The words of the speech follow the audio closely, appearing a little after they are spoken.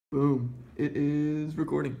Boom. It is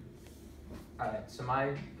recording. Alright, so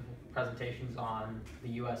my presentation's on the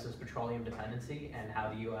U.S.'s petroleum dependency and how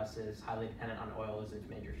the U.S. is highly dependent on oil as its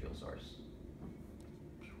major fuel source.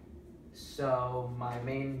 So my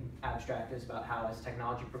main abstract is about how as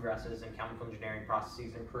technology progresses and chemical engineering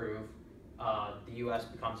processes improve, the U.S.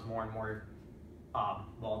 becomes more and more,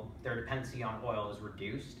 their dependency on oil is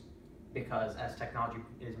reduced, because as technology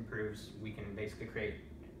improves, we can basically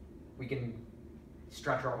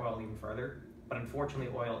stretch our oil even further. But unfortunately,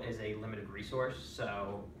 oil is a limited resource,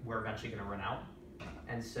 so we're eventually going to run out.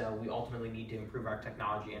 And so we ultimately need to improve our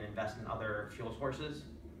technology and invest in other fuel sources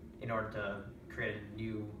in order to create a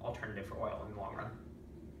new alternative for oil in the long run.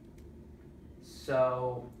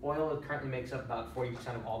 So oil currently makes up about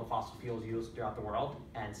 40% of all the fossil fuels used throughout the world,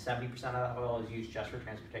 and 70% of that oil is used just for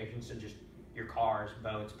transportation, so just your cars,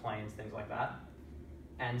 boats, planes, things like that.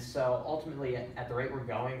 And so ultimately, at the rate we're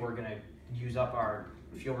going, we're going to use up our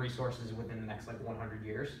fuel resources within the next 100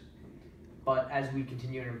 years. But as we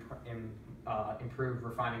continue to improve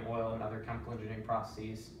refining oil and other chemical engineering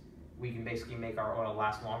processes, we can basically make our oil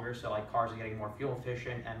last longer. So cars are getting more fuel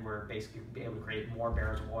efficient, and we're basically able to create more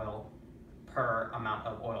barrels of oil per amount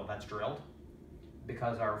of oil that's drilled,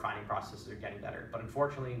 because our refining processes are getting better. But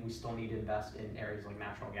unfortunately, we still need to invest in areas like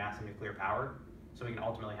natural gas and nuclear power, so we can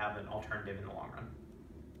ultimately have an alternative in the long run.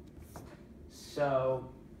 So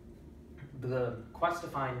the quest to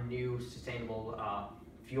find new sustainable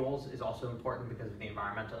fuels is also important because of the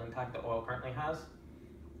environmental impact that oil currently has.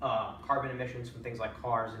 Carbon emissions from things like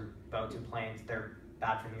cars and boats and planes, they're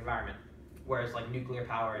bad for the environment. Whereas nuclear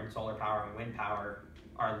power and solar power and wind power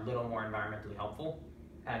are a little more environmentally helpful,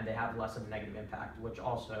 and they have less of a negative impact, which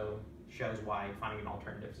also shows why finding an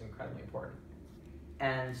alternative is incredibly important.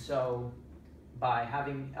 And so by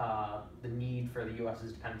having the need for the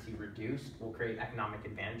U.S.'s dependency reduced, will create economic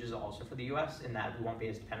advantages also for the U.S. in that we won't be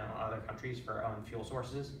as dependent on other countries for our own fuel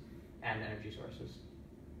sources and energy sources.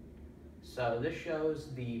 So this shows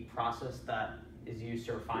the process that is used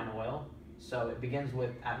to refine oil. So it begins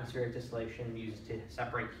with atmospheric distillation used to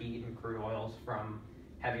separate heat and crude oils from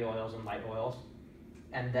heavy oils and light oils.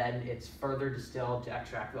 And then it's further distilled to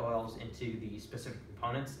extract the oils into the specific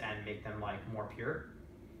components and make them more pure.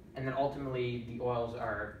 And then ultimately, the oils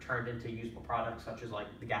are turned into usable products such as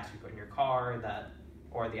the gas you put in your car,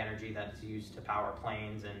 or the energy that's used to power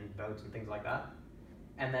planes and boats and things like that.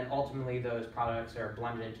 And then ultimately, those products are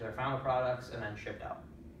blended into their final products and then shipped out.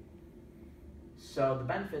 So the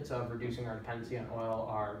benefits of reducing our dependency on oil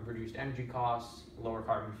are reduced energy costs, lower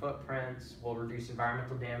carbon footprints, will reduce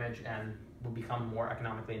environmental damage, and will become more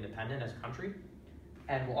economically independent as a country.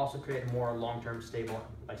 And will also create more long-term stable,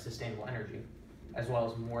 sustainable energy, as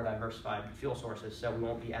well as more diversified fuel sources, so we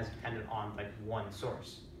won't be as dependent on one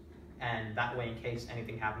source. And that way, in case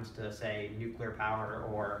anything happens to, say, nuclear power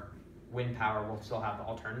or wind power, we'll still have the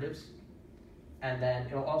alternatives. And then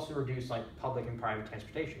it'll also reduce public and private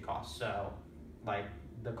transportation costs. So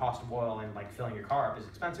the cost of oil and filling your car up is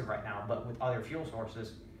expensive right now, but with other fuel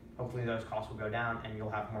sources, hopefully those costs will go down and you'll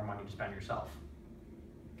have more money to spend yourself.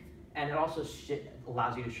 And it also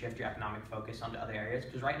allows you to shift your economic focus onto other areas,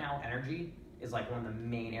 because right now energy is one of the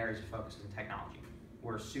main areas of focus in technology.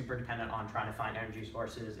 We're super dependent on trying to find energy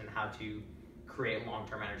sources and how to create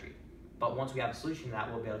long-term energy. But once we have a solution to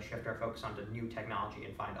that, we'll be able to shift our focus onto new technology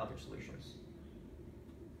and find other solutions.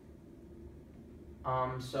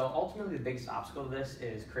 So ultimately, the biggest obstacle to this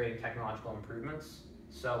is creating technological improvements.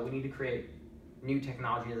 So we need to create new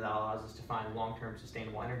technology that allows us to find long-term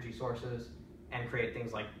sustainable energy sources and create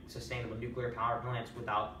things like sustainable nuclear power plants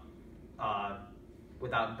without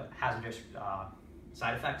hazardous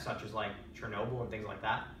side effects such as Chernobyl and things like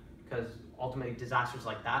that, because ultimately disasters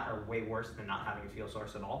like that are way worse than not having a fuel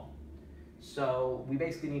source at all. So we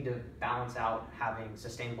basically need to balance out having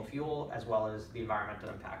sustainable fuel as well as the environmental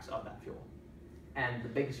impacts of that fuel. And the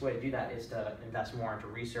biggest way to do that is to invest more into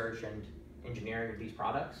research and engineering of these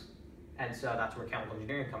products. And so that's where chemical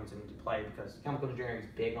engineering comes into play, because chemical engineering is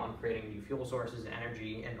big on creating new fuel sources and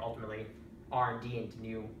energy, and ultimately R&D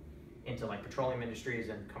into petroleum industries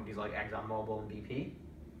and companies like ExxonMobil and BP.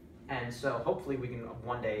 And so hopefully we can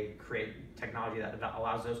one day create technology that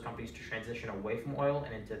allows those companies to transition away from oil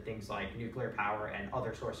and into things like nuclear power and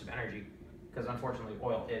other sources of energy, because unfortunately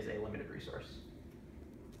oil is a limited resource.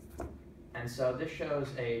 And so this shows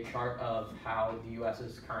a chart of how the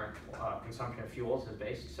U.S.'s current consumption of fuels is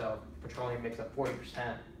based. So petroleum makes up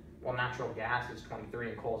 40%, while natural gas is 23%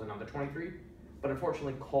 and coal is another 23%. But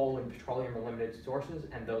unfortunately, coal and petroleum are limited sources,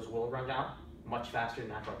 and those will run out much faster than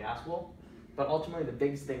natural gas will. But ultimately, the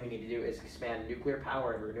biggest thing we need to do is expand nuclear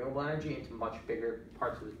power and renewable energy into much bigger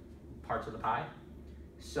parts of the pie.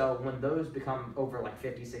 So when those become over like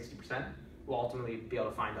 50, 60%, we'll ultimately be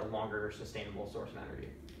able to find a longer sustainable source of energy.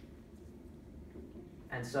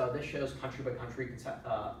 And so this shows country by country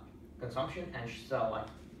consumption, and so like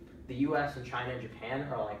the U.S. and China and Japan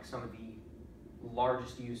are like some of the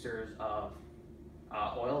largest users of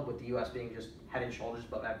oil, with the U.S. being just head and shoulders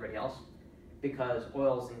above everybody else, because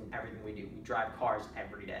oil is in everything we do. We drive cars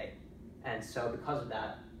every day, and so because of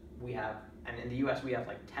that, we have, and in the U.S. we have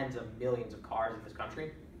like tens of millions of cars in this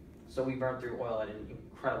country, so we burn through oil at an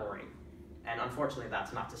incredible rate, and unfortunately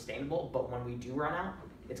that's not sustainable. But when we do run out,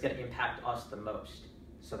 it's going to impact us the most.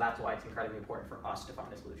 So that's why it's incredibly important for us to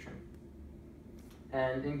find a solution.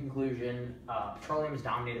 And in conclusion, petroleum has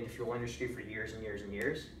dominated the fuel industry for years and years and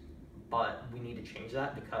years, but we need to change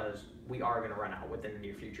that because we are going to run out within the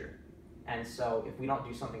near future. And so if we don't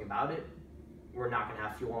do something about it, we're not going to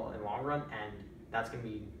have fuel in the long run, and that's going to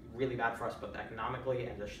be really bad for us both economically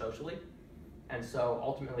and just socially. And so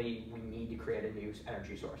ultimately, we need to create a new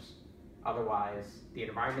energy source. Otherwise, the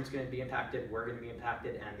environment's going to be impacted, we're going to be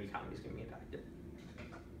impacted, and the economy's going to be impacted.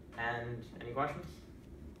 And any questions?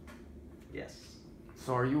 Yes.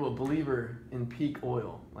 So are you a believer in peak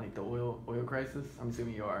oil, like the oil crisis? I'm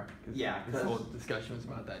assuming you are. Yeah. This whole discussion was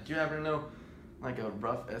about that. Do you happen to know like a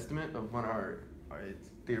rough estimate of when our it's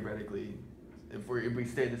theoretically, if we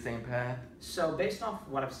stay the same path? So based off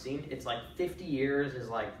what I've seen, it's like 50 years is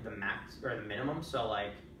like the max or the minimum. So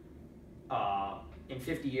like in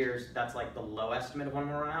 50 years, that's like the low estimate of when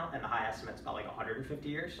we'll run out, and the high estimate's about like 150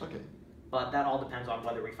 years. Okay. But that all depends on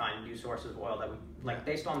whether we find new sources of oil that we, like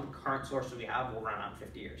based on the current sources we have, we'll run out in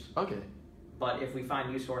 50 years. Okay. But if we find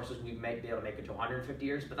new sources, we may be able to make it to 150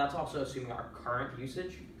 years, but that's also assuming our current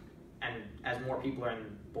usage. And as more people are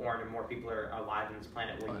born and more people are alive on this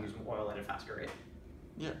planet, we'll use oil at a faster rate.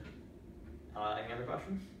 Yeah. Any other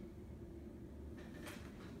questions?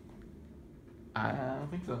 I don't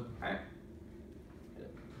think so. All right.